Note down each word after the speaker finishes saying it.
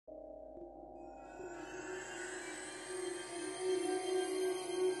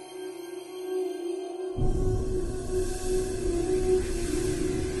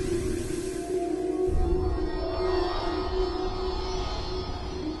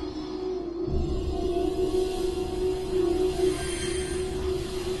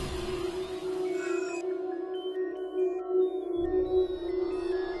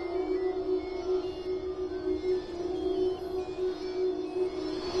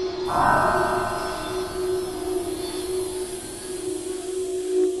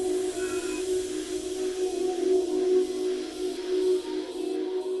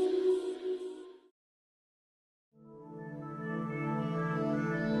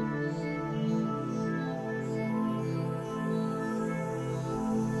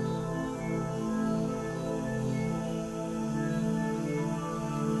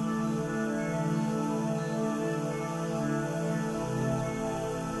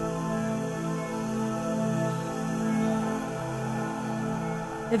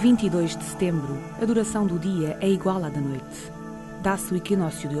A 22 de setembro, a duração do dia é igual à da noite. Dá-se o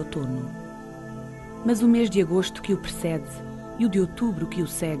Equinócio de Outono. Mas o mês de agosto que o precede e o de outubro que o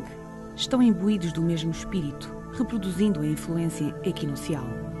segue estão imbuídos do mesmo espírito, reproduzindo a influência equinocial.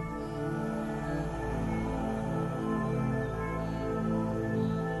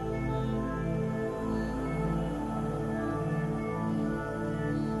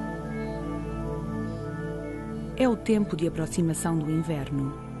 É o tempo de aproximação do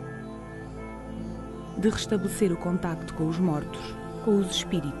inverno, de restabelecer o contacto com os mortos, com os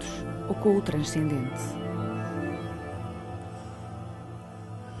espíritos ou com o transcendente.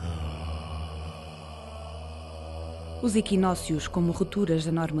 Os equinócios, como rupturas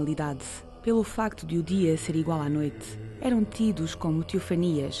da normalidade, pelo facto de o dia ser igual à noite, eram tidos como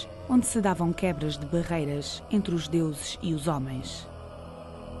teofanias, onde se davam quebras de barreiras entre os deuses e os homens.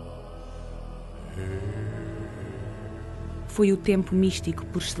 Foi o tempo místico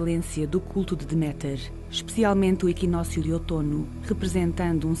por excelência do culto de Demeter, especialmente o Equinócio de Outono,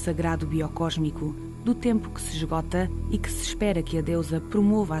 representando um sagrado biocósmico do tempo que se esgota e que se espera que a deusa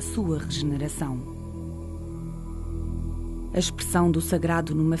promova a sua regeneração. A expressão do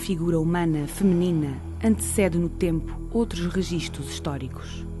sagrado numa figura humana feminina antecede no tempo outros registros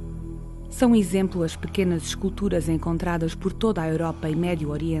históricos. São exemplo as pequenas esculturas encontradas por toda a Europa e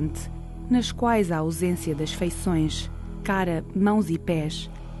Médio Oriente, nas quais a ausência das feições, cara, mãos e pés,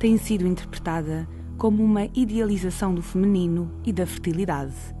 tem sido interpretada como uma idealização do feminino e da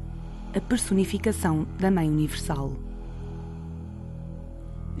fertilidade, a personificação da Mãe Universal.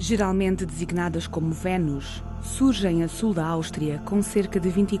 Geralmente designadas como Vênus, surgem a sul da Áustria com cerca de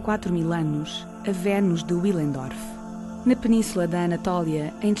 24.000 anos, a Vênus de Willendorf. Na península da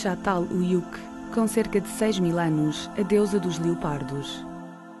Anatólia, em Çatal-Uyuk, com cerca de 6.000 anos, a deusa dos leopardos.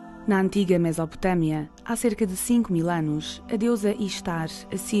 Na antiga Mesopotâmia, há cerca de 5.000 anos, a deusa Ishtar,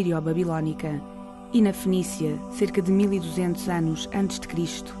 assírio-babilónica, e na Fenícia, cerca de 1.200 anos antes de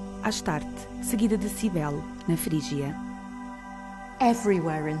Cristo, Astarte, seguida de Cibele, na Frígia.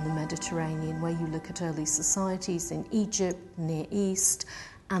 Everywhere in the Mediterranean, where you look at early societies in Egypt, Near East,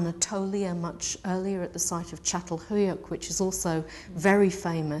 Anatolia much earlier at the site of Çatalhöyük, which is also very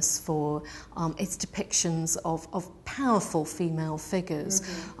famous for its depictions of powerful female figures,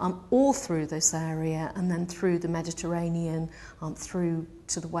 all through this area and then through the Mediterranean, through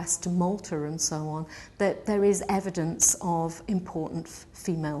to the west to Malta and so on, that there is evidence of important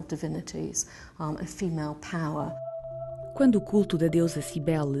female divinities and female power. Quando o culto da deusa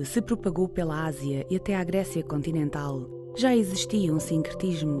Cibele se propagou pela Ásia e até à Grécia continental, já existia um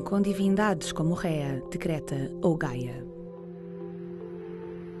sincretismo com divindades como Rhea, de Creta ou Gaia.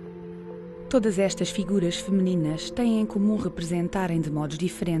 Todas estas figuras femininas têm em comum representarem de modos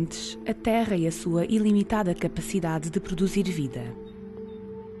diferentes a Terra e a sua ilimitada capacidade de produzir vida.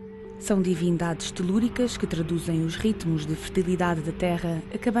 São divindades telúricas que traduzem os ritmos de fertilidade da Terra,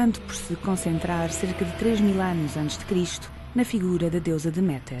 acabando por se concentrar cerca de 3.000 anos antes de Cristo na figura da deusa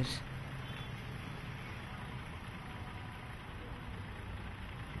Demeter.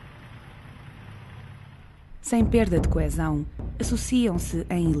 Sem perda de coesão, associam-se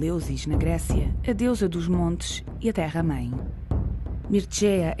em Ilhas, na Grécia, a deusa dos montes e a Terra-mãe.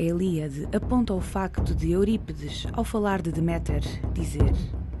 Mircea Eliade aponta o facto de Eurípides, ao falar de Demeter, dizer: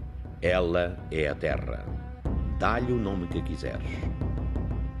 Ela é a Terra. Dá-lhe o nome que quiseres.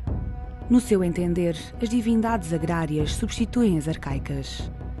 No seu entender, as divindades agrárias substituem as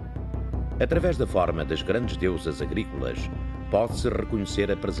arcaicas. Através da forma das grandes deusas agrícolas, pode-se reconhecer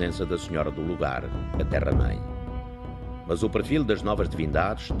a presença da Senhora do lugar, a Terra-mãe. Mas o perfil das novas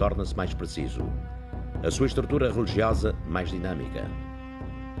divindades torna-se mais preciso, a sua estrutura religiosa mais dinâmica.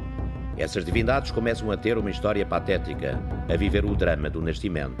 Essas divindades começam a ter uma história patética, a viver o drama do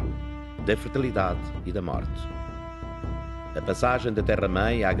nascimento, da fertilidade e da morte. A passagem da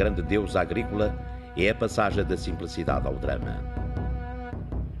Terra-mãe à grande deusa agrícola é a passagem da simplicidade ao drama.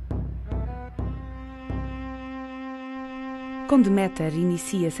 Com Demeter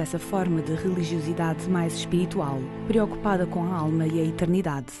inicia-se essa forma de religiosidade mais espiritual, preocupada com a alma e a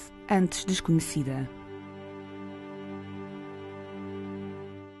eternidade, antes desconhecida.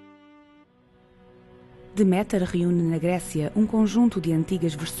 Deméter reúne na Grécia um conjunto de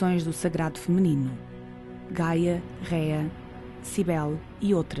antigas versões do sagrado feminino, Gaia, Réa, Cibele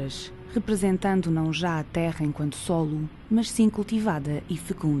e outras, representando não já a terra enquanto solo, mas sim cultivada e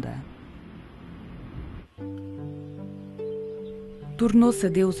fecunda. Tornou-se a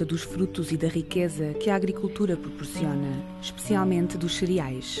deusa dos frutos e da riqueza que a agricultura proporciona, especialmente dos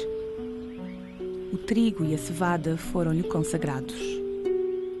cereais. O trigo e a cevada foram-lhe consagrados.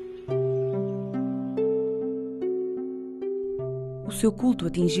 O seu culto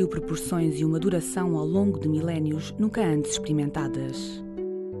atingiu proporções e uma duração ao longo de milénios nunca antes experimentadas.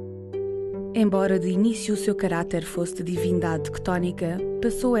 Embora de início o seu caráter fosse de divindade tectónica,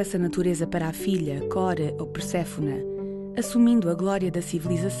 passou essa natureza para a filha, Cora ou Perséfona, assumindo a glória da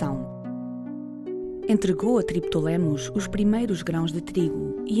civilização. Entregou a Triptolemos os primeiros grãos de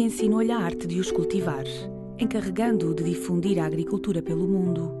trigo e ensinou-lhe a arte de os cultivar, encarregando-o de difundir a agricultura pelo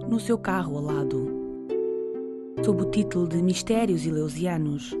mundo no seu carro alado. Sob o título de Mistérios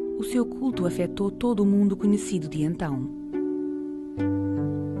Eleusianos, o seu culto afetou todo o mundo conhecido de então.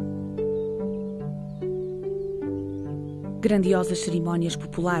 Grandiosas cerimónias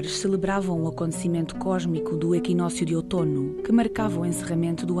populares celebravam o acontecimento cósmico do Equinócio de Outono, que marcava o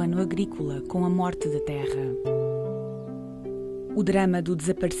encerramento do ano agrícola com a morte da Terra. O drama do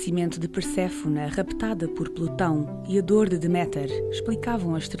desaparecimento de Perséfona, raptada por Plutão, e a dor de Deméter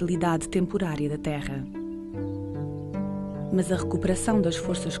explicavam a esterilidade temporária da Terra. Mas a recuperação das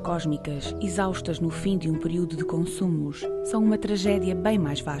forças cósmicas, exaustas no fim de um período de consumos, são uma tragédia bem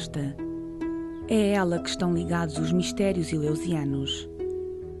mais vasta. É a ela que estão ligados os mistérios eleusianos.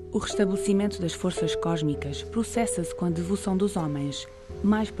 O restabelecimento das forças cósmicas processa-se com a devoção dos homens,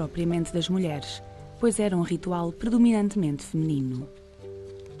 mais propriamente das mulheres, pois era um ritual predominantemente feminino.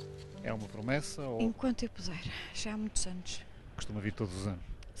 É uma promessa ou... Enquanto eu puder, já há muitos anos. Costuma vir todos os anos?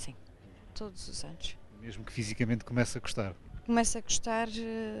 Sim, todos os anos. Mesmo que fisicamente comece a gostar? Começo a gostar,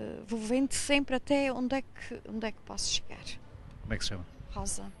 vou vendo sempre até onde é que posso chegar. Como é que se chama?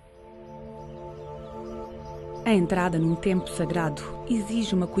 Rosa. A entrada num tempo sagrado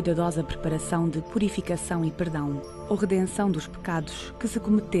exige uma cuidadosa preparação de purificação e perdão, ou redenção dos pecados que se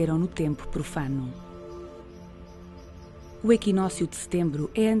cometeram no tempo profano. O equinócio de setembro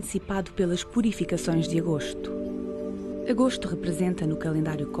é antecipado pelas purificações de agosto. Agosto representa no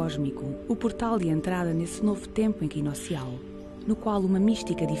calendário cósmico o portal de entrada nesse novo tempo equinocial, no qual uma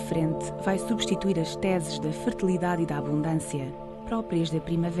mística diferente vai substituir as teses da fertilidade e da abundância, próprias da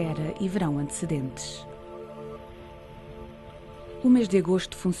primavera e verão antecedentes. O mês de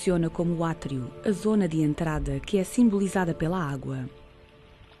agosto funciona como o átrio, a zona de entrada que é simbolizada pela água.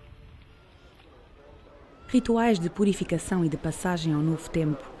 Rituais de purificação e de passagem ao novo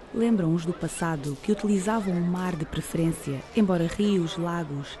tempo lembram os do passado que utilizavam o mar de preferência, embora rios,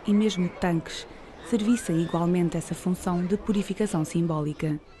 lagos e mesmo tanques servissem igualmente essa função de purificação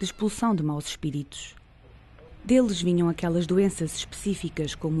simbólica, de expulsão de maus espíritos. Deles vinham aquelas doenças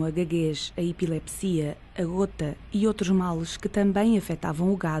específicas como a gaguez, a epilepsia, a gota e outros males que também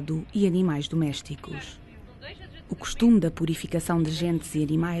afetavam o gado e animais domésticos. O costume da purificação de gentes e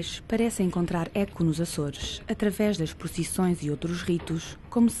animais parece encontrar eco nos Açores, através das procissões e outros ritos,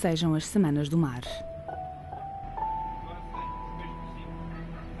 como sejam as Semanas do Mar.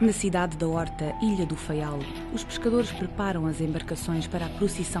 Na cidade da Horta, Ilha do Faial, os pescadores preparam as embarcações para a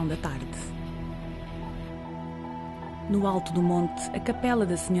procissão da tarde. No alto do monte, a capela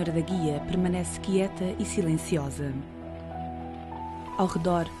da Senhora da Guia permanece quieta e silenciosa. Ao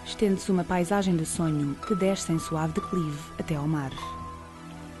redor, estende-se uma paisagem de sonho que desce em suave declive até ao mar.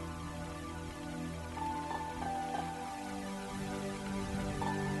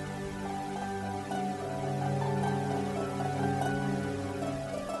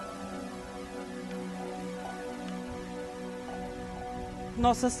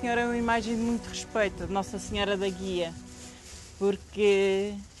 Nossa Senhora é uma imagem de muito respeito, de Nossa Senhora da Guia,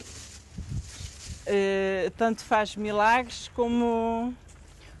 porque tanto faz milagres como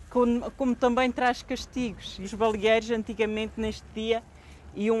também traz castigos. Os baleeiros antigamente neste dia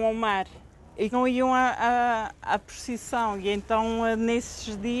iam ao mar e não iam à procissão, e então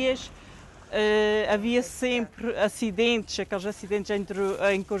nesses dias havia sempre acidentes, aqueles acidentes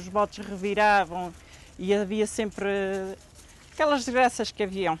em que os botes reviravam, e havia sempre aquelas desgraças que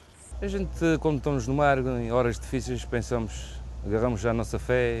haviam. A gente, quando estamos no mar, em horas difíceis, agarramos já a nossa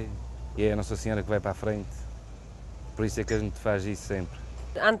fé e é a Nossa Senhora que vai para a frente. Por isso é que a gente faz isso sempre.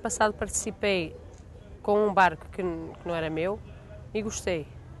 Ano passado participei com um barco que não era meu e gostei.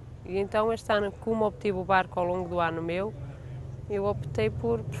 E então este ano, como obtive o barco ao longo do ano meu, eu optei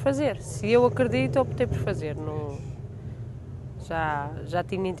por fazer. Se eu acredito, optei por fazer. Não Já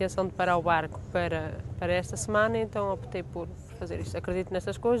tinha intenção de parar o barco para esta semana, então optei por fazer isto. Acredito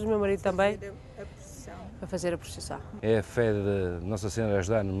nestas coisas, o meu marido também, a fazer a procissão. É a fé de Nossa Senhora a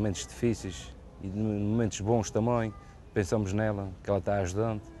ajudar em momentos difíceis e em momentos bons também. Pensamos nela, que ela está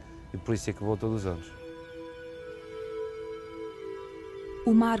ajudando, e por isso é que vou todos os anos.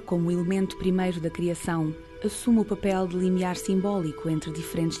 O mar, como elemento primeiro da criação, assume o papel de limiar simbólico entre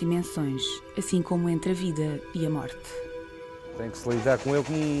diferentes dimensões, assim como entre a vida e a morte. Tem que se lidar com ele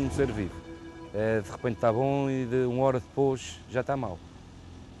como um ser vivo. De repente está bom e de uma hora depois já está mal.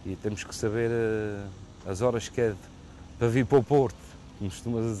 E temos que saber as horas que é para vir para o porto, como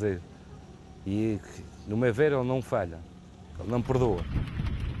costuma dizer. E no meu ver ele não falha, ele não perdoa.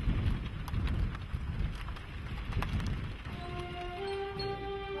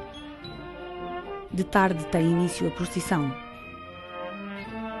 De tarde tem início a procissão.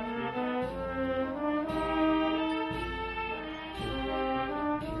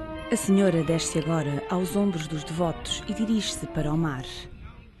 A senhora desce agora aos ombros dos devotos e dirige-se para o mar.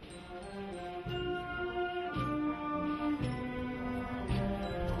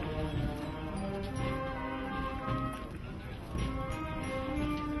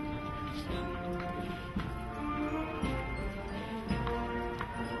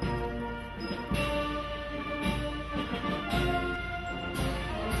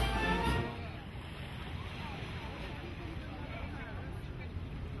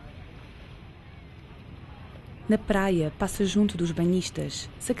 Na praia, passa junto dos banhistas,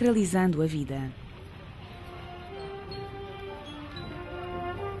 sacralizando a vida.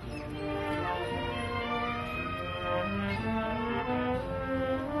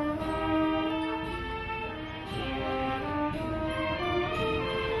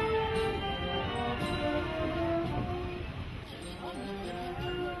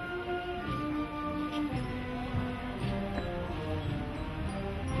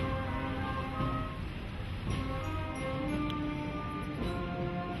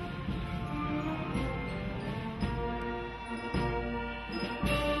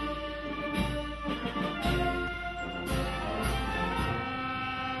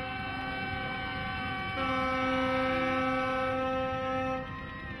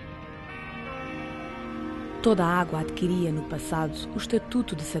 Toda a água adquiria no passado o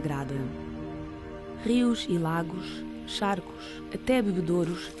estatuto de sagrada. Rios e lagos, charcos, até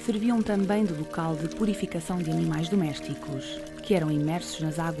bebedouros serviam também de local de purificação de animais domésticos, que eram imersos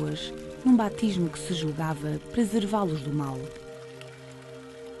nas águas num batismo que se julgava preservá-los do mal.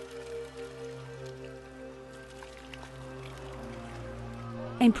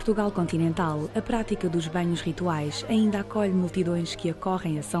 Em Portugal continental, a prática dos banhos rituais ainda acolhe multidões que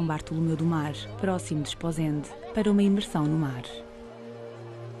acorrem a São Bartolomeu do Mar, próximo de Esposende, para uma imersão no mar.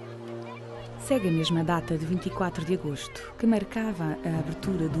 Segue a mesma data de 24 de agosto, que marcava a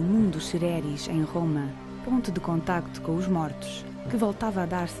abertura do Mundus Cereris em Roma, ponto de contacto com os mortos, que voltava a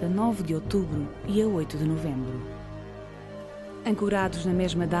dar-se a 9 de outubro e a 8 de novembro. Ancorados na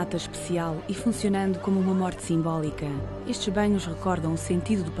mesma data especial e funcionando como uma morte simbólica, estes banhos recordam o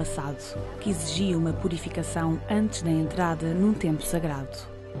sentido do passado, que exigia uma purificação antes da entrada num tempo sagrado.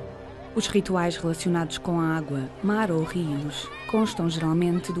 Os rituais relacionados com a água, mar ou rios, constam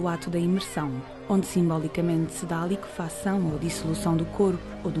geralmente do ato da imersão, onde simbolicamente se dá a liquefação ou dissolução do corpo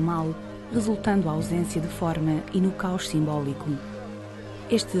ou do mal, resultando a ausência de forma e no caos simbólico.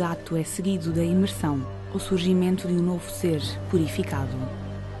 Este ato é seguido da imersão, o surgimento de um novo ser purificado.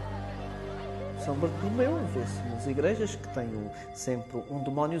 São Bartolomeu vê-se nas igrejas que tem sempre um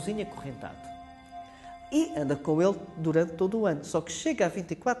demóniozinho acorrentado. E anda com ele durante todo o ano. Só que chega a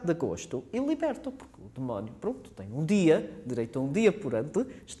 24 de agosto e liberta-o, porque o demónio, tem um dia, direito a um dia por ano, de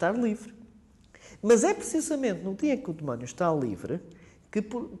estar livre. Mas é precisamente no dia em que o demónio está livre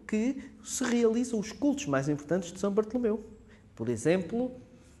que se realizam os cultos mais importantes de São Bartolomeu. Por exemplo,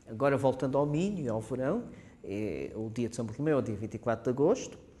 agora voltando ao Minho e ao verão, o dia de São Bartolomeu é o dia 24 de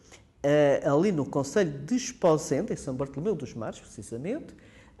agosto, ali no concelho de Esposende, em São Bartolomeu dos Mares, precisamente,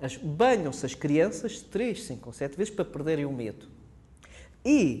 banham-se as crianças 3, 5 ou 7 vezes para perderem o medo.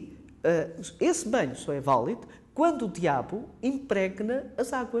 E esse banho só é válido quando o diabo impregna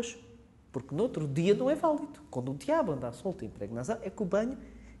as águas, porque no outro dia não é válido. Quando o diabo anda à solta e impregna as águas, é que o banho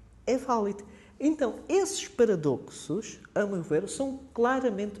é válido. Então, esses paradoxos, a meu ver, são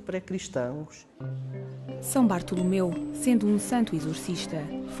claramente pré-cristãos. São Bartolomeu, sendo um santo exorcista,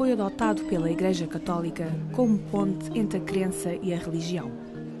 foi adotado pela Igreja Católica como ponte entre a crença e a religião.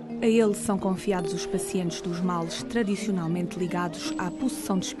 A ele são confiados os pacientes dos males tradicionalmente ligados à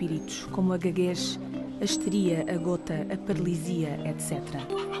possessão de espíritos, como a gaguez, a histeria, a gota, a paralisia, etc.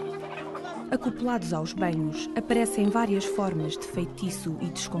 acoplados aos banhos, aparecem várias formas de feitiço e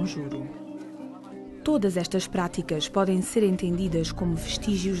desconjuro. Todas estas práticas podem ser entendidas como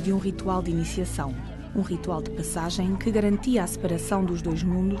vestígios de um ritual de iniciação, um ritual de passagem que garantia a separação dos dois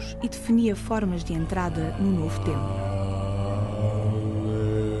mundos e definia formas de entrada no novo tempo.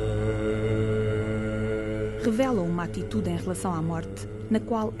 Revelam uma atitude em relação à morte, na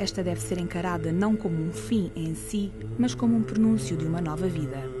qual esta deve ser encarada não como um fim em si, mas como um prenúncio de uma nova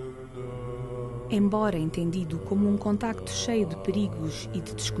vida. Embora entendido como um contacto cheio de perigos e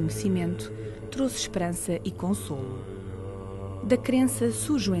de desconhecimento, trouxe esperança e consolo. Da crença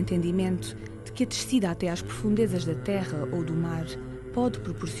surge o entendimento de que a descida até às profundezas da terra ou do mar pode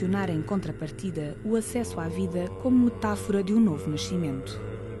proporcionar em contrapartida o acesso à vida como metáfora de um novo nascimento.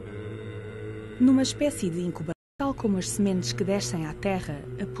 Numa espécie de incubação, tal como as sementes que descem à terra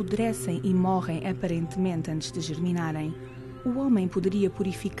apodrecem e morrem aparentemente antes de germinarem, o homem poderia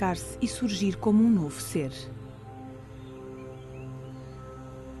purificar-se e surgir como um novo ser.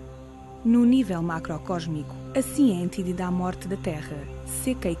 No nível macrocósmico, assim é entendida a morte da Terra,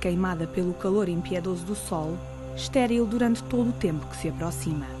 seca e queimada pelo calor impiedoso do Sol, estéril durante todo o tempo que se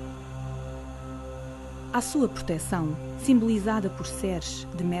aproxima. À sua proteção, simbolizada por Ceres,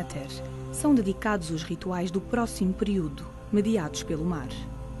 Demeter, são dedicados os rituais do próximo período, mediados pelo mar.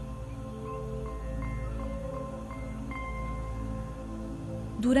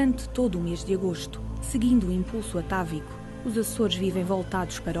 Durante todo o mês de agosto, seguindo o impulso atávico, os Açores vivem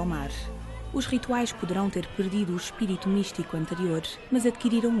voltados para o mar. Os rituais poderão ter perdido o espírito místico anterior, mas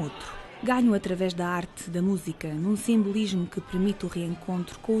adquiriram outro. Ganham através da arte, da música, num simbolismo que permite o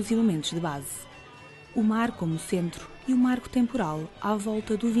reencontro com os elementos de base. O mar como centro e o marco temporal à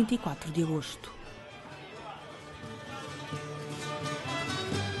volta do 24 de agosto.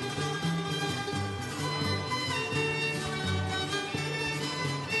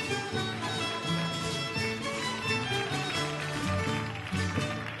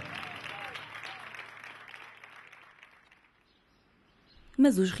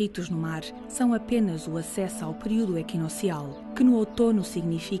 Mas os ritos no mar são apenas o acesso ao período equinocial, que no outono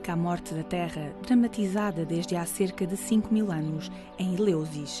significa a morte da Terra, dramatizada desde há cerca de 5.000 anos em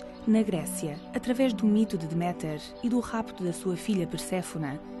Ilhas, na Grécia, através do mito de Demeter e do rapto da sua filha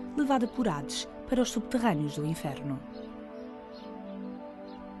Perséfona, levada por Hades para os subterrâneos do inferno.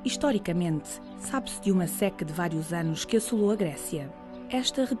 Historicamente, sabe-se de uma seca de vários anos que assolou a Grécia.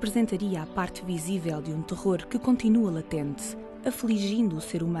 Esta representaria a parte visível de um terror que continua latente, afligindo o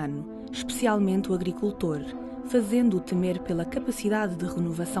ser humano, especialmente o agricultor, fazendo-o temer pela capacidade de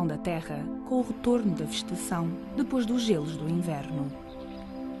renovação da terra com o retorno da vegetação depois dos gelos do inverno.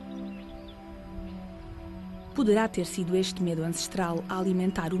 Poderá ter sido este medo ancestral a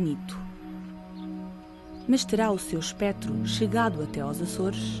alimentar o mito. Mas terá o seu espectro chegado até aos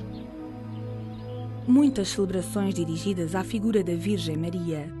Açores? Muitas celebrações dirigidas à figura da Virgem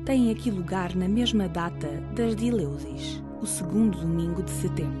Maria têm aqui lugar na mesma data das de Eleusis, o segundo domingo de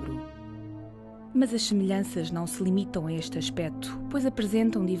setembro. Mas as semelhanças não se limitam a este aspecto, pois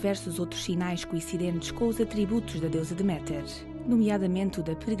apresentam diversos outros sinais coincidentes com os atributos da deusa Demeter, nomeadamente o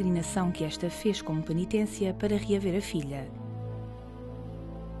da peregrinação que esta fez como penitência para reaver a filha.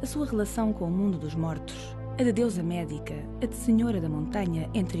 A sua relação com o mundo dos mortos, a da deusa médica, a de Senhora da Montanha,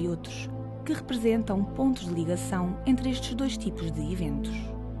 entre outros, que representam pontos de ligação entre estes dois tipos de eventos.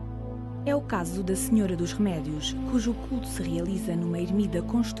 É o caso da Senhora dos Remédios, cujo culto se realiza numa ermida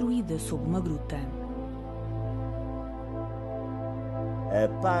construída sob uma gruta.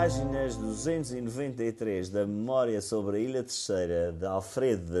 A páginas 293 da Memória sobre a Ilha Terceira de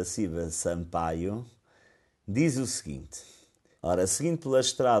Alfredo da Silva Sampaio diz o seguinte: ora, seguindo pela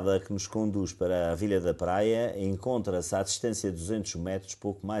estrada que nos conduz para a Vila da Praia, encontra-se à distância de 200 metros,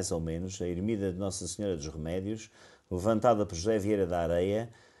 pouco mais ou menos, a ermida de Nossa Senhora dos Remédios, levantada por José Vieira da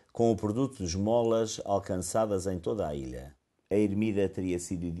Areia, com o produto de esmolas alcançadas em toda a ilha. A ermida teria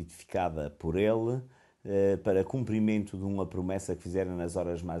sido edificada por ele para cumprimento de uma promessa que fizera nas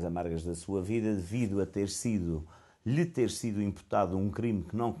horas mais amargas da sua vida, devido a lhe ter sido imputado um crime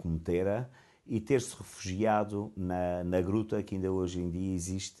que não cometera e ter-se refugiado na gruta que ainda hoje em dia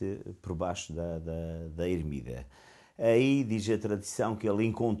existe por baixo da ermida. Aí diz a tradição que ele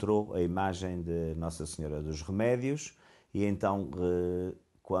encontrou a imagem de Nossa Senhora dos Remédios e então,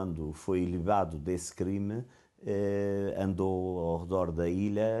 quando foi libado desse crime, andou ao redor da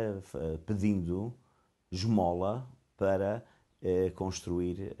ilha pedindo esmola para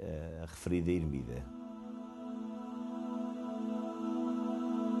construir a referida ermida.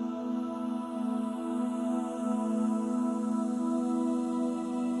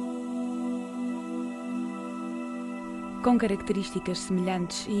 Com características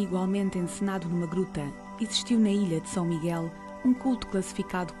semelhantes e igualmente encenado numa gruta, existiu na ilha de São Miguel um culto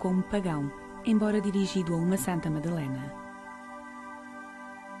classificado como pagão, embora dirigido a uma Santa Madalena.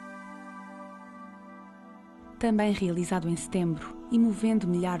 Também realizado em setembro e movendo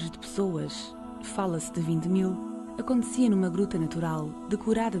milhares de pessoas, fala-se de 20.000, acontecia numa gruta natural,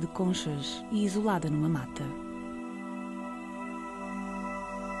 decorada de conchas e isolada numa mata.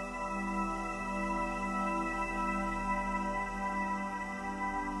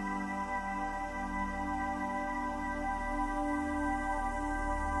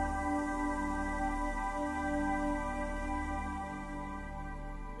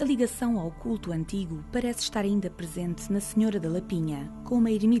 A ligação ao culto antigo parece estar ainda presente na Senhora da Lapinha, com uma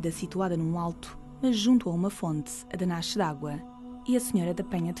ermida situada num alto, mas junto a uma fonte, a da Nasce d'Água, e a Senhora da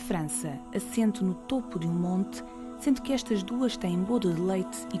Penha de França, assento no topo de um monte, sendo que estas duas têm bodo de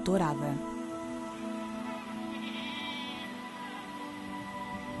leite e tourada.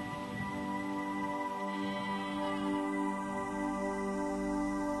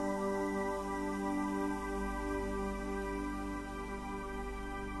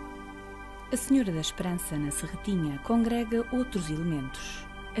 A Senhora da Esperança, na Serretinha, congrega outros elementos,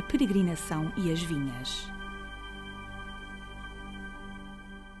 a peregrinação e as vinhas.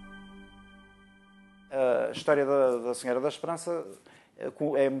 A história da Senhora da Esperança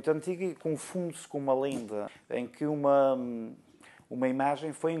é muito antiga e confunde-se com uma lenda em que uma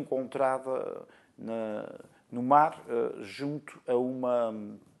imagem foi encontrada no mar junto a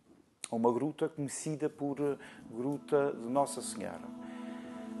uma gruta conhecida por Gruta de Nossa Senhora.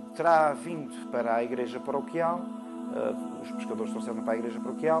 Terá vindo para a igreja paroquial, os pescadores trouxeram para a igreja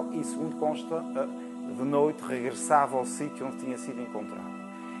paroquial e, segundo consta, de noite regressava ao sítio onde tinha sido encontrado.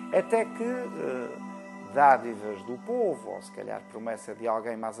 Até que dádivas do povo, ou se calhar promessa de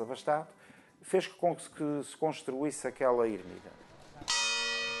alguém mais abastado, fez com que se construísse aquela ermida.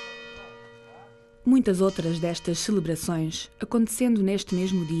 Muitas outras destas celebrações, acontecendo neste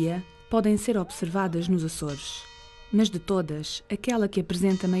mesmo dia, podem ser observadas nos Açores. Mas de todas, aquela que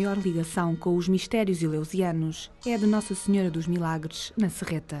apresenta maior ligação com os mistérios eleusianos é a de Nossa Senhora dos Milagres, na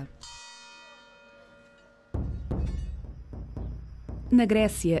Serreta. Na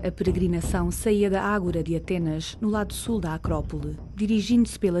Grécia, a peregrinação saía da Ágora de Atenas, no lado sul da Acrópole,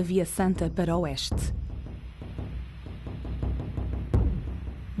 dirigindo-se pela Via Santa para o oeste.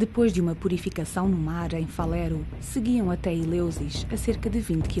 Depois de uma purificação no mar, em Falero, seguiam até Eleusis, a cerca de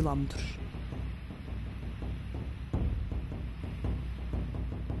 20 km.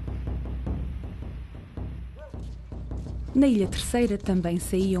 Na Ilha Terceira também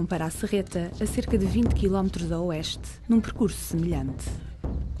saíam para a Serreta, a cerca de 20 km a oeste, num percurso semelhante.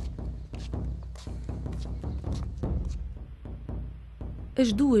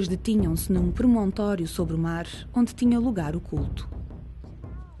 As duas detinham-se num promontório sobre o mar, onde tinha lugar o culto.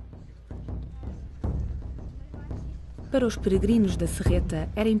 Para os peregrinos da Serreta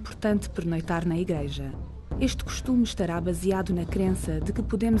era importante pernoitar na igreja. Este costume estará baseado na crença de que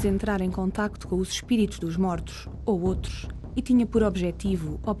podemos entrar em contacto com os espíritos dos mortos ou outros e tinha por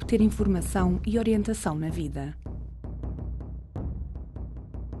objetivo obter informação e orientação na vida.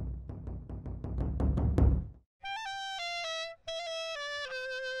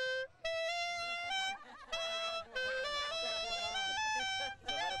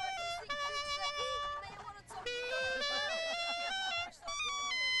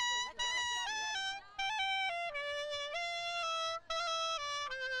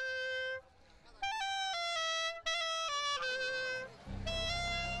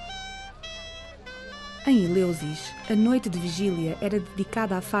 Em Eleusis, a noite de vigília era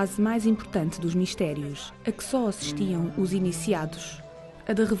dedicada à fase mais importante dos mistérios, a que só assistiam os iniciados,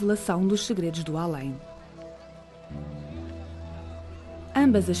 a da revelação dos segredos do além.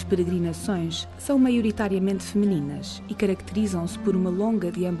 Ambas as peregrinações são maioritariamente femininas e caracterizam-se por uma longa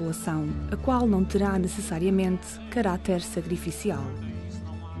deambulação, a qual não terá necessariamente caráter sacrificial.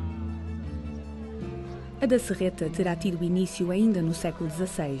 A da Serreta terá tido início ainda no século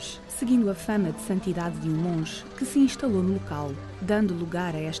XVI, seguindo a fama de santidade de um monge que se instalou no local, dando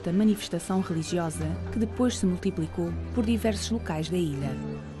lugar a esta manifestação religiosa que depois se multiplicou por diversos locais da ilha.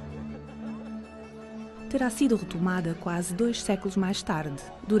 Terá sido retomada quase 2 séculos mais tarde,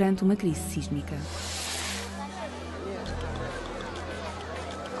 durante uma crise sísmica.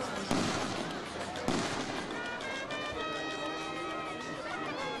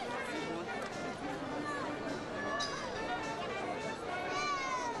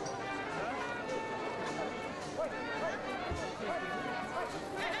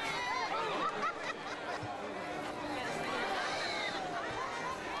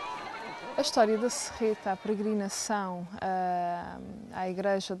 A história da Serreta, a peregrinação à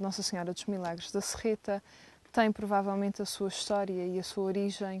Igreja de Nossa Senhora dos Milagres da Serreta, tem provavelmente a sua história e a sua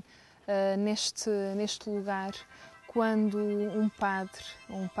origem neste lugar, quando um padre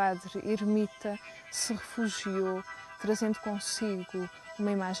ermita, se refugiou, trazendo consigo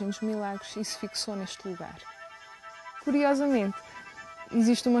uma imagem dos milagres e se fixou neste lugar. Curiosamente,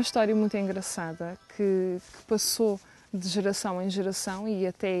 existe uma história muito engraçada que passou de geração em geração, e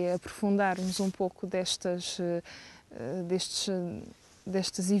até aprofundarmos um pouco destas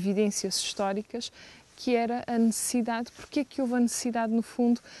evidências históricas, que era a necessidade, porque é que houve a necessidade, no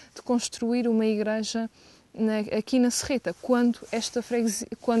fundo, de construir uma igreja aqui na Serreta,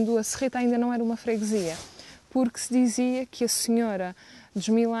 quando a Serreta ainda não era uma freguesia. Porque se dizia que a Senhora dos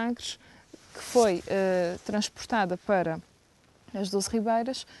Milagres, que foi transportada para as 12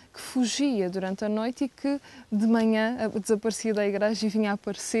 Ribeiras, que fugia durante a noite e que de manhã desaparecia da igreja e vinha a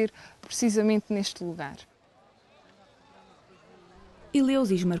aparecer precisamente neste lugar.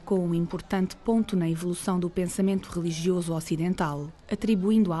 Eleusis marcou um importante ponto na evolução do pensamento religioso ocidental,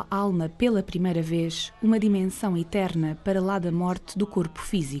 atribuindo à alma pela primeira vez uma dimensão eterna para lá da morte do corpo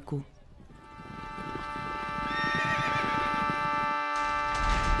físico.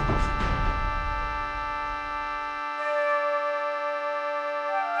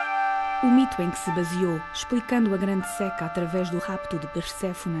 O mito em que se baseou, explicando a grande seca através do rapto de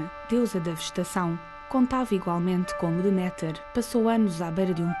Perséfone, deusa da vegetação, contava igualmente como Deméter passou anos à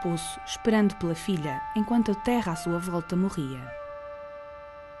beira de um poço, esperando pela filha, enquanto a terra à sua volta morria.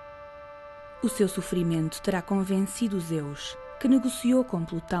 O seu sofrimento terá convencido Zeus, que negociou com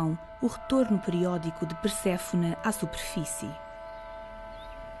Plutão o retorno periódico de Perséfone à superfície.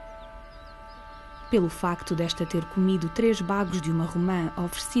 Pelo facto desta ter comido 3 bagos de uma romã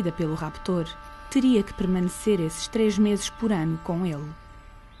oferecida pelo raptor, teria que permanecer esses 3 meses por ano com ele.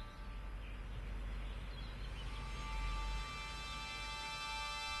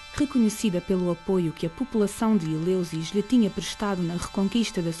 Reconhecida pelo apoio que a população de Eleusis lhe tinha prestado na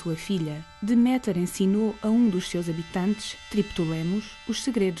reconquista da sua filha, Deméter ensinou a um dos seus habitantes, Triptolemos, os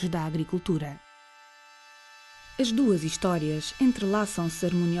segredos da agricultura. As duas histórias entrelaçam-se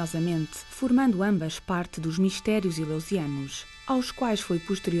harmoniosamente, formando ambas parte dos mistérios eleusianos, aos quais foi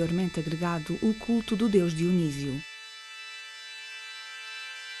posteriormente agregado o culto do deus Dionísio.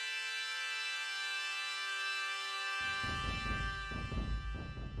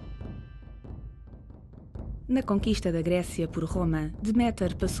 Na conquista da Grécia por Roma,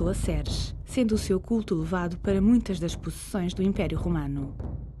 Deméter passou a Ceres, sendo o seu culto levado para muitas das possessões do Império Romano.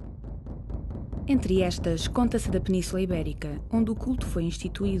 Entre estas, conta-se da Península Ibérica, onde o culto foi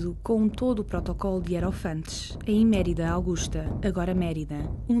instituído com todo o protocolo de hierofantes, em Mérida Augusta, agora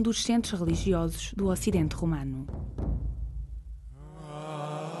Mérida, um dos centros religiosos do Ocidente Romano.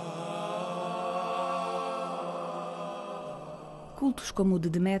 Cultos como o de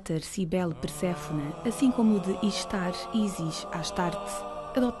Deméter, Cibele, Perséfone, assim como o de Ishtar, Ísis, Astarte,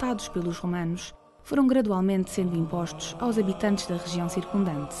 adotados pelos romanos, foram gradualmente sendo impostos aos habitantes da região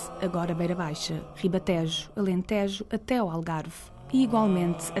circundante, agora Beira Baixa, Ribatejo, Alentejo, até ao Algarve e,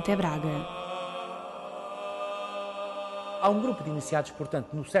 igualmente, até Braga. Há um grupo de iniciados, portanto,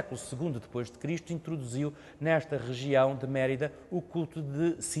 no século II d.C., introduziu nesta região de Mérida o culto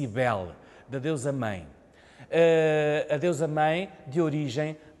de Cibele, da deusa mãe. A deusa mãe de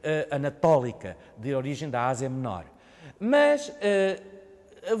origem anatólica, de origem da Ásia Menor. Mas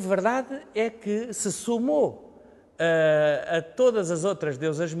a verdade é que se somou a todas as outras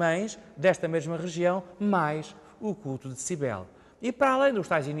deusas mães desta mesma região, mais o culto de Cibele. E para além dos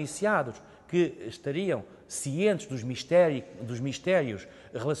tais iniciados que estariam cientes dos mistérios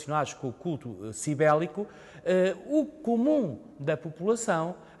relacionados com o culto cibélico, o comum da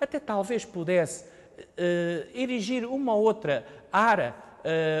população até talvez pudesse erigir uma ou outra ara,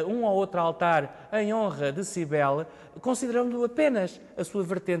 um ou outro altar em honra de Cibele, considerando apenas a sua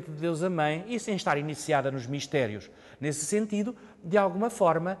vertente de deusa-mãe e sem estar iniciada nos mistérios. Nesse sentido, de alguma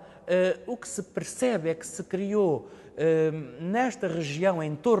forma, o que se percebe é que se criou nesta região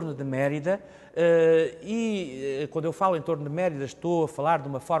em torno de Mérida, e quando eu falo em torno de Mérida estou a falar de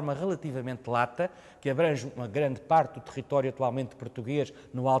uma forma relativamente lata, que abrange uma grande parte do território atualmente português,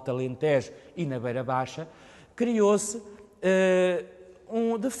 no Alto Alentejo e na Beira Baixa, criou-se,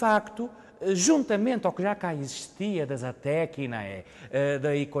 de facto, juntamente ao que já cá existia, das Atequinae,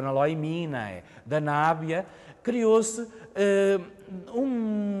 da Iconaloiminae, da Nábia, criou-se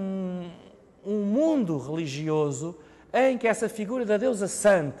um mundo religioso em que essa figura da deusa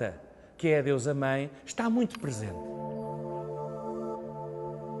santa, que é a deusa-mãe, está muito presente.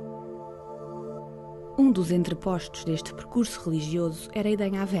 Um dos entrepostos deste percurso religioso era a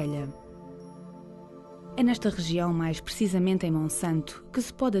Idenha a Velha. É nesta região, mais precisamente em Monsanto, que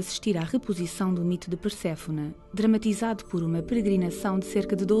se pode assistir à reposição do mito de Perséfone, dramatizado por uma peregrinação de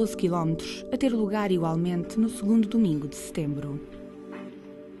cerca de 12 km, a ter lugar igualmente no segundo domingo de setembro.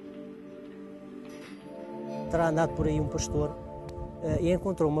 Terá andado por aí um pastor e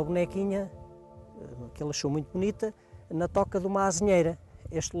encontrou uma bonequinha, que ele achou muito bonita, na toca de uma azinheira.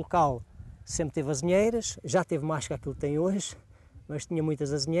 Este local sempre teve azinheiras, já teve mais que aquilo que tem hoje, mas tinha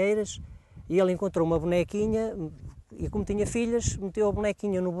muitas azinheiras. E ele encontrou uma bonequinha e, como tinha filhas, meteu a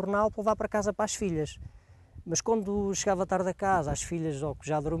bonequinha no bornal para levar para casa para as filhas. Mas quando chegava tarde a casa, as filhas ou que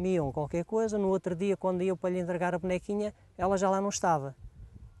já dormiam ou qualquer coisa, no outro dia, quando ia para lhe entregar a bonequinha, ela já lá não estava.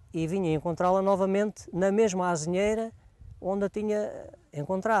 E vinha encontrá-la novamente na mesma azinheira onde a tinha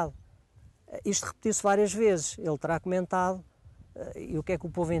encontrado. Isto repetiu-se várias vezes, ele terá comentado, e o que é que o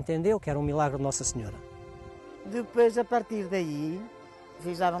povo entendeu? Que era um milagre de Nossa Senhora. Depois, a partir daí,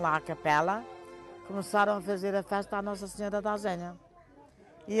 fizeram lá a capela, começaram a fazer a festa à Nossa Senhora da Azenha.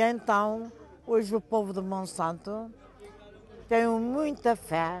 E então, hoje o povo de Monsanto tem muita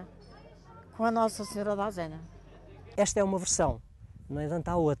fé com a Nossa Senhora da Azenha. Esta é uma versão, no entanto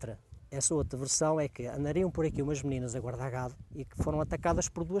há outra. Essa outra versão é que andariam por aqui umas meninas a guardar gado e que foram atacadas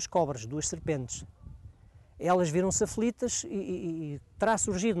por duas cobras, duas serpentes. Elas viram-se aflitas e terá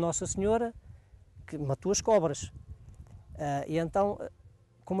surgido Nossa Senhora que matou as cobras. E então,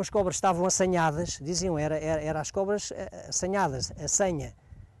 como as cobras estavam assanhadas, diziam, era as cobras assanhadas, a senha.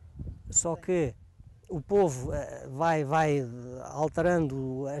 Só que o povo vai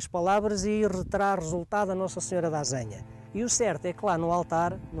alterando as palavras e terá resultado a Nossa Senhora da Azenha. E o certo é que lá no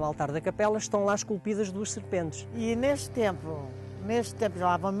altar da capela, estão lá esculpidas duas serpentes. E neste tempo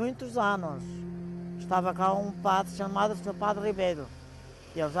já há muitos anos, estava cá um padre chamado Sr. Padre Ribeiro,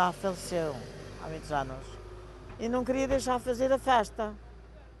 e ele já faleceu há muitos anos, e não queria deixar fazer a festa.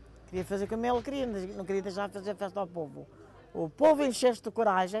 Queria fazer como ele queria, não queria deixar fazer a festa ao povo. O povo encheu-se de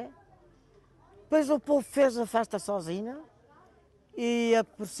coragem, depois o povo fez a festa sozinho, e a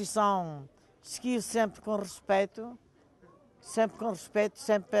procissão seguiu sempre com respeito,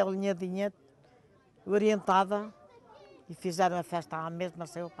 sempre alinhadinha, orientada, e fizeram a festa à mesma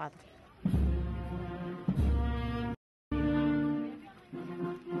sem o padre.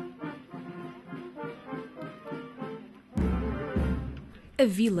 A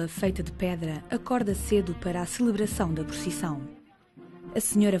vila, feita de pedra, acorda cedo para a celebração da procissão. A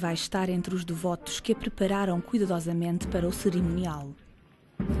senhora vai estar entre os devotos que a prepararam cuidadosamente para o cerimonial.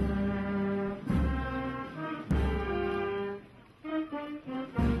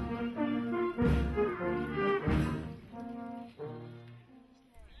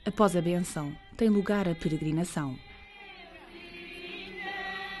 Após a bênção, tem lugar a peregrinação.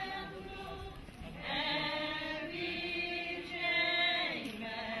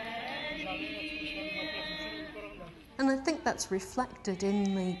 And I think that's reflected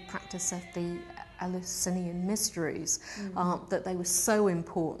in the practice of the Eleusinian mysteries, that they were so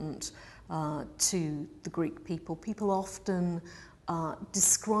important to the Greek people. People often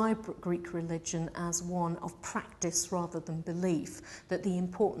describe Greek religion as one of practice rather than belief, that the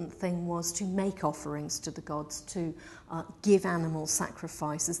important thing was to make offerings to the gods, to give animal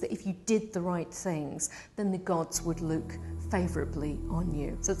sacrifices, that if you did the right things, then the gods would look favourably on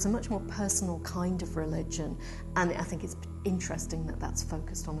you. So it's a much more personal kind of religion, and I think it's interesting that that's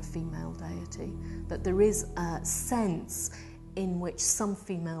focused on a female deity, that there is a sense in which some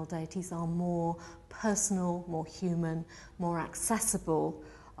female deities are more personal, more human, more accessible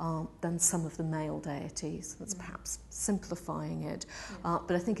than some of the male deities. That's perhaps simplifying it.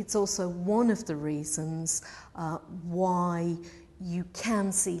 But I think it's also one of the reasons why you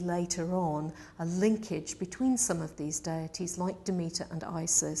can see later on a linkage between some of these deities like Demeter and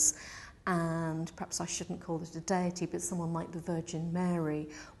Isis, and perhaps I shouldn't call it a deity, but someone like the Virgin Mary,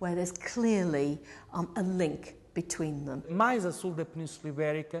 where there's clearly a link between them. Mais a sul da Península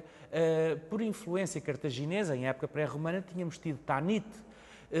Ibérica, por influência cartaginesa, em época pré-romana, tínhamos tido Tanit,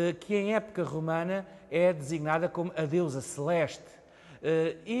 que em época romana é designada como a deusa celeste.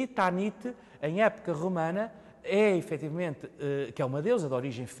 E Tanit, em época romana, é efetivamente, que é uma deusa de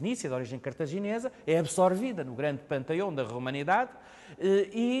origem fenícia, de origem cartaginesa, é absorvida no grande panteão da romanidade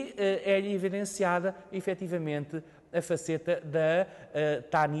e é-lhe evidenciada efetivamente a faceta da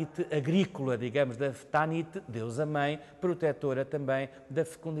Tanit agrícola, digamos, da Tanit, deusa-mãe, protetora também da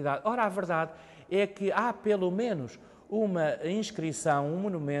fecundidade. Ora, a verdade é que há pelo menos uma inscrição, um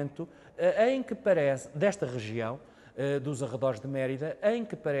monumento, em que parece, desta região, dos arredores de Mérida, em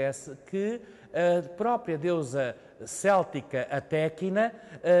que parece que a própria deusa céltica, a Téquina,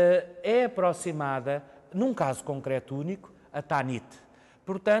 é aproximada, num caso concreto único, a Tanit.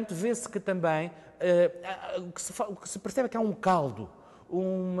 Portanto, vê-se que também, o que se percebe é que há um caldo,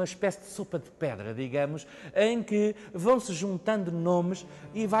 uma espécie de sopa de pedra, digamos, em que vão-se juntando nomes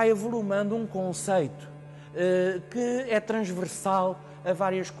e vai avolumando um conceito que é transversal a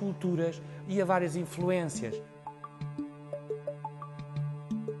várias culturas e a várias influências.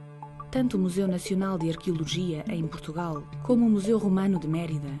 Tanto o Museu Nacional de Arqueologia, em Portugal, como o Museu Romano de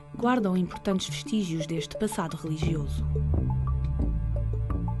Mérida guardam importantes vestígios deste passado religioso.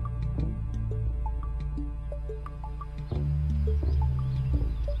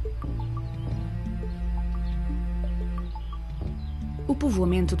 O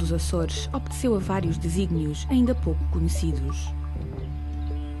povoamento dos Açores obedeceu a vários desígnios ainda pouco conhecidos.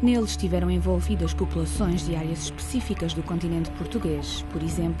 Neles estiveram envolvidas populações de áreas específicas do continente português, por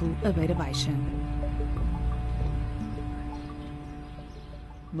exemplo, a Beira Baixa.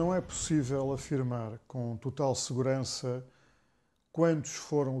 Não é possível afirmar com total segurança quantos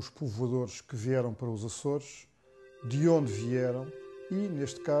foram os povoadores que vieram para os Açores, de onde vieram e,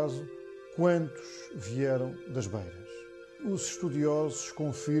 neste caso, quantos vieram das Beiras. Os estudiosos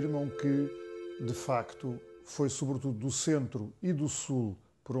confirmam que, de facto, foi sobretudo do centro e do sul,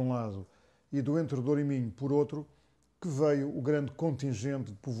 por um lado, e do Entre Douro e Minho, por outro, que veio o grande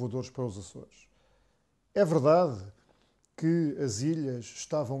contingente de povoadores para os Açores. É verdade que as ilhas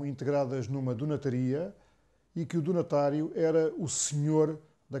estavam integradas numa donataria e que o donatário era o senhor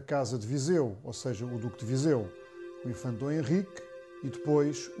da Casa de Viseu, ou seja, o Duque de Viseu, o infante Dom Henrique, e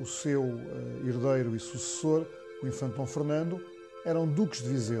depois o seu herdeiro e sucessor, o infante Dom Fernando, eram duques de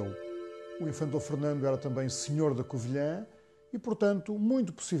Viseu. O infante Dom Fernando era também senhor da Covilhã e, portanto,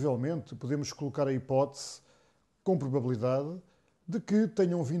 muito possivelmente podemos colocar a hipótese, com probabilidade, de que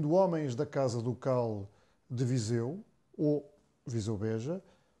tenham vindo homens da Casa Ducal de Viseu, ou Viseu-Beja,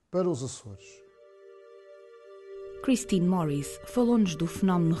 para os Açores. Christine Morris falou-nos do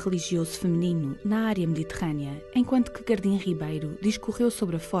fenómeno religioso feminino na área mediterrânea, enquanto que Gardim Ribeiro discorreu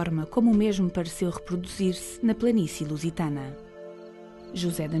sobre a forma como o mesmo pareceu reproduzir-se na planície lusitana.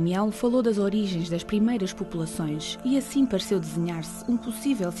 José Damião falou das origens das primeiras populações e assim pareceu desenhar-se um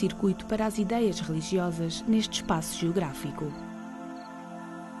possível circuito para as ideias religiosas neste espaço geográfico.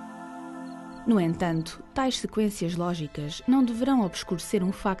 No entanto, tais sequências lógicas não deverão obscurecer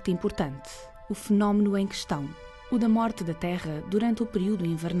um facto importante, o fenómeno em questão, o da morte da Terra durante o período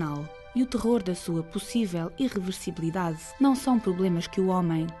invernal e o terror da sua possível irreversibilidade não são problemas que o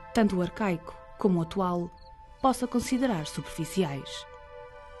homem, tanto o arcaico como o atual, possa considerar superficiais.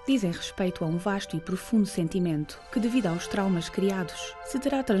 Dizem respeito a um vasto e profundo sentimento que, devido aos traumas criados, se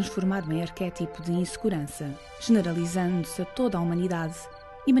terá transformado em arquétipo de insegurança, generalizando-se a toda a humanidade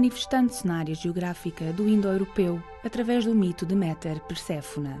e manifestando-se na área geográfica do indo-europeu através do mito de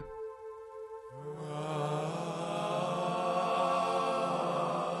Demeter-Perséfona.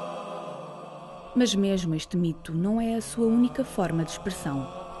 Mas mesmo este mito não é a sua única forma de expressão,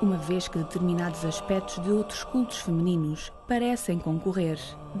 uma vez que determinados aspectos de outros cultos femininos parecem concorrer,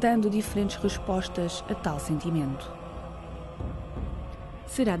 dando diferentes respostas a tal sentimento.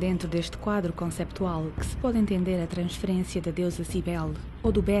 Será dentro deste quadro conceptual que se pode entender a transferência da deusa Cibele,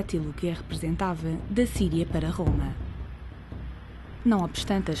 ou do Bétilo que a representava, da Síria para Roma. Não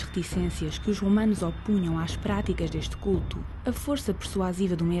obstante as reticências que os romanos opunham às práticas deste culto, a força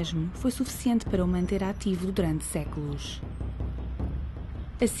persuasiva do mesmo foi suficiente para o manter ativo durante séculos.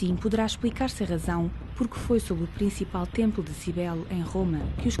 Assim, poderá explicar-se a razão porque foi sob o principal templo de Cibele, em Roma,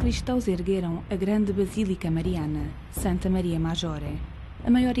 que os cristãos ergueram a grande Basílica Mariana, Santa Maria Maggiore, a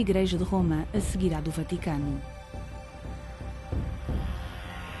maior igreja de Roma a seguir à do Vaticano.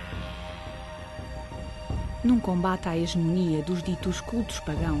 Num combate à hegemonia dos ditos cultos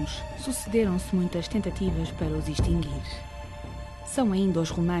pagãos, sucederam-se muitas tentativas para os extinguir. São ainda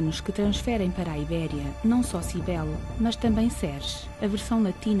os romanos que transferem para a Ibéria não só Cibele, mas também Ceres, a versão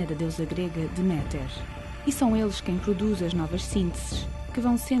latina da deusa grega Demeter. E são eles quem produzem as novas sínteses, que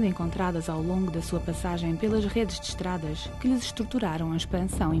vão sendo encontradas ao longo da sua passagem pelas redes de estradas que lhes estruturaram a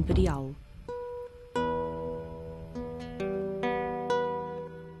expansão imperial.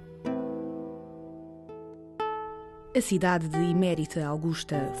 A cidade de Imérita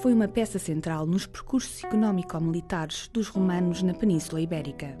Augusta foi uma peça central nos percursos económico-militares dos romanos na Península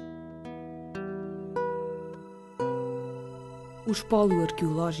Ibérica. O espólio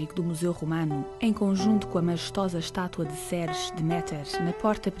arqueológico do Museu Romano, em conjunto com a majestosa estátua de Ceres Demeter na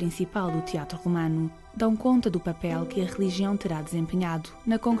porta principal do Teatro Romano, dão conta do papel que a religião terá desempenhado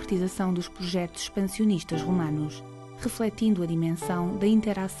na concretização dos projetos expansionistas romanos, refletindo a dimensão da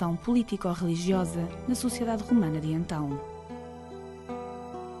interação político-religiosa na sociedade romana de então.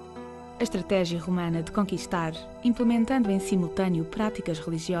 A estratégia romana de conquistar, implementando em simultâneo práticas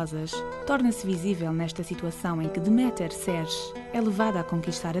religiosas, torna-se visível nesta situação em que Deméter Ceres é levada a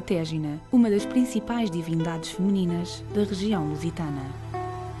conquistar a Tégina, uma das principais divindades femininas da região lusitana.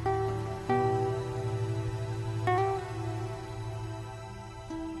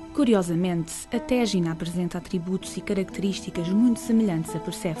 Curiosamente, a Tégina apresenta atributos e características muito semelhantes a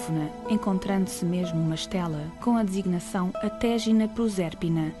Perséfona, encontrando-se mesmo uma estela com a designação Atégina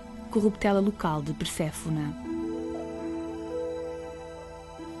Proserpina, corruptela local de Perséfona.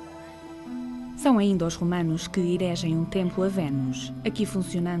 São ainda os romanos que erigem um templo a Vênus, aqui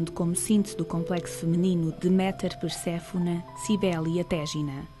funcionando como síntese do complexo feminino de Deméter, Perséfona, Cibele e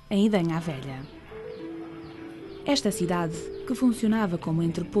Atégina, em Idanha a Velha. Esta cidade, que funcionava como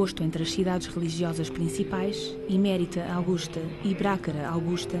entreposto entre as cidades religiosas principais, Imérita Augusta e Brácara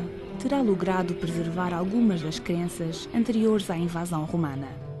Augusta, terá logrado preservar algumas das crenças anteriores à invasão romana.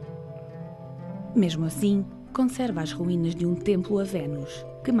 Mesmo assim, conserva as ruínas de um templo a Vênus,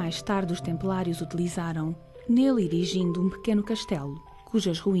 que mais tarde os templários utilizaram, nele erigindo um pequeno castelo,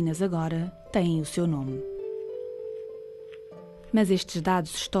 cujas ruínas agora têm o seu nome. Mas estes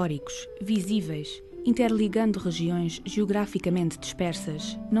dados históricos, visíveis, interligando regiões geograficamente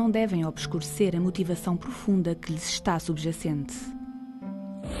dispersas, não devem obscurecer a motivação profunda que lhes está subjacente.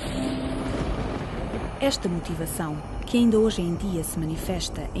 Esta motivação, que ainda hoje em dia se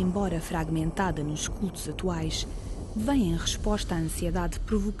manifesta, embora fragmentada nos cultos atuais, vem em resposta à ansiedade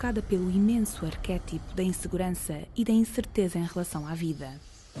provocada pelo imenso arquétipo da insegurança e da incerteza em relação à vida.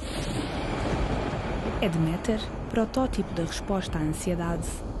 É Deméter, protótipo da resposta à ansiedade,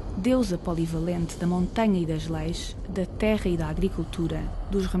 deusa polivalente da montanha e das leis, da terra e da agricultura,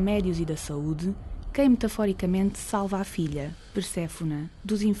 dos remédios e da saúde, quem metaforicamente salva a filha, Perséfona,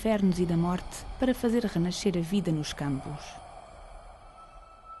 dos infernos e da morte para fazer renascer a vida nos campos.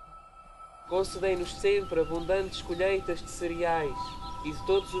 Concedei-nos sempre abundantes colheitas de cereais e de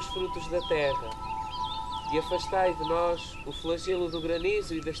todos os frutos da terra, e afastai de nós o flagelo do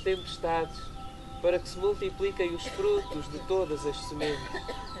granizo e das tempestades, para que se multipliquem os frutos de todas as sementes.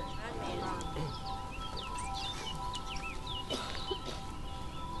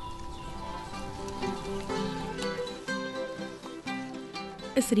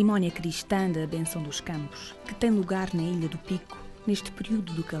 A cerimónia cristã da benção dos campos, que tem lugar na Ilha do Pico, neste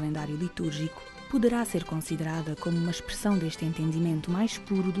período do calendário litúrgico, poderá ser considerada como uma expressão deste entendimento mais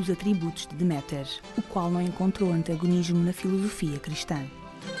puro dos atributos de Deméter, o qual não encontrou antagonismo na filosofia cristã.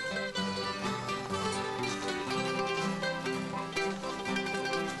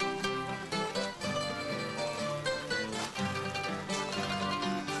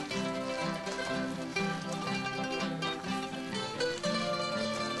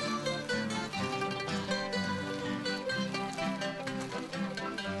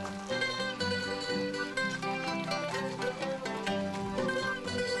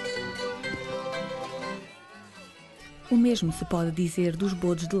 O mesmo se pode dizer dos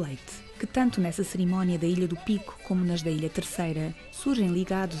bodes de leite, que tanto nessa cerimónia da Ilha do Pico como nas da Ilha Terceira surgem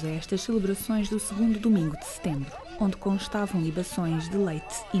ligados a estas celebrações do segundo domingo de setembro, onde constavam libações de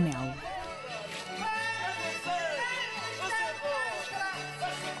leite e mel.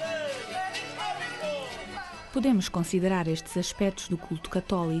 Podemos considerar estes aspectos do culto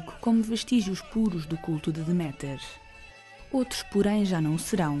católico como vestígios puros do culto de Deméter. Outros, porém, já não o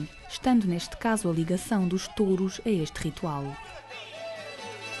serão, estando neste caso a ligação dos touros a este ritual.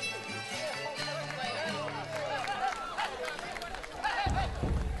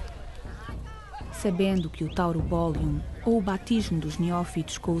 Sabendo que o taurobólium, ou o batismo dos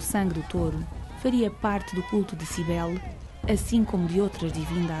neófitos com o sangue do touro, faria parte do culto de Cibele, assim como de outras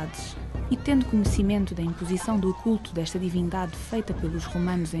divindades, e tendo conhecimento da imposição do culto desta divindade feita pelos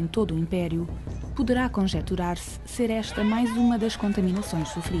romanos em todo o Império, poderá conjecturar-se ser esta mais uma das contaminações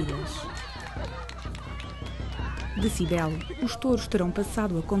sofridas. De Cibele, os touros terão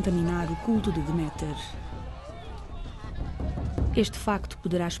passado a contaminar o culto de Deméter. Este facto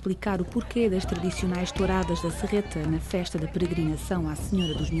poderá explicar o porquê das tradicionais touradas da Serreta na festa da peregrinação à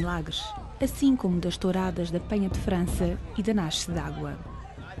Senhora dos Milagres, assim como das touradas da Penha de França e da Nasce d'Água.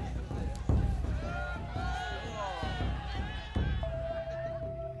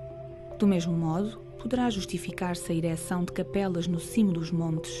 Do mesmo modo, poderá justificar-se a ereção de capelas no cimo dos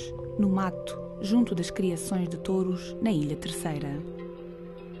montes, no mato, junto das criações de touros, na Ilha Terceira.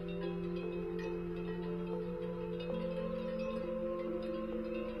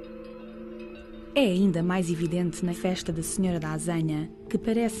 É ainda mais evidente na festa da Senhora da Azenha, que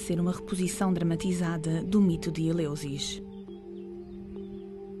parece ser uma reposição dramatizada do mito de Eleusis.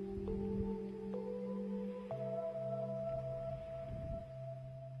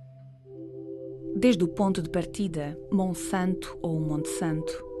 Desde o ponto de partida, Monsanto ou Monte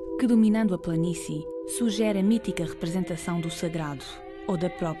Santo, que dominando a planície, sugere a mítica representação do sagrado, ou da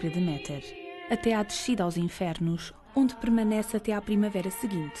própria Deméter, até à descida aos infernos, onde permanece até à primavera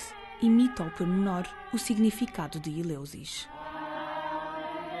seguinte, imita ao pormenor o significado de Eleusis.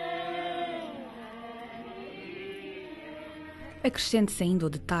 Acrescente-se ainda o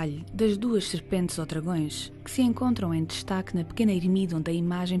detalhe das duas serpentes ou dragões que se encontram em destaque na pequena ermida onde a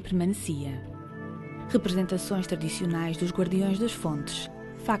imagem permanecia. Representações tradicionais dos guardiões das fontes,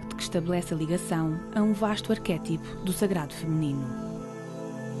 facto que estabelece a ligação a um vasto arquétipo do sagrado feminino.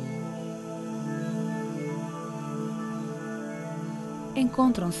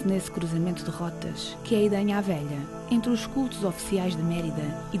 Encontram-se nesse cruzamento de rotas, que é a Idanha à Velha, entre os cultos oficiais de Mérida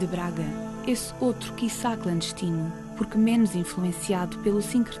e de Braga, esse outro quiçá clandestino, porque menos influenciado pelo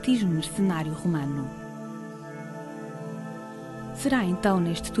sincretismo mercenário romano. Será então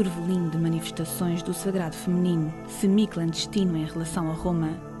neste turvelinho de manifestações do sagrado feminino, semi-clandestino em relação a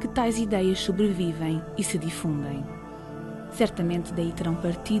Roma, que tais ideias sobrevivem e se difundem. Certamente daí terão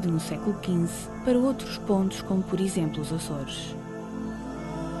partido no século XV para outros pontos como por exemplo os Açores.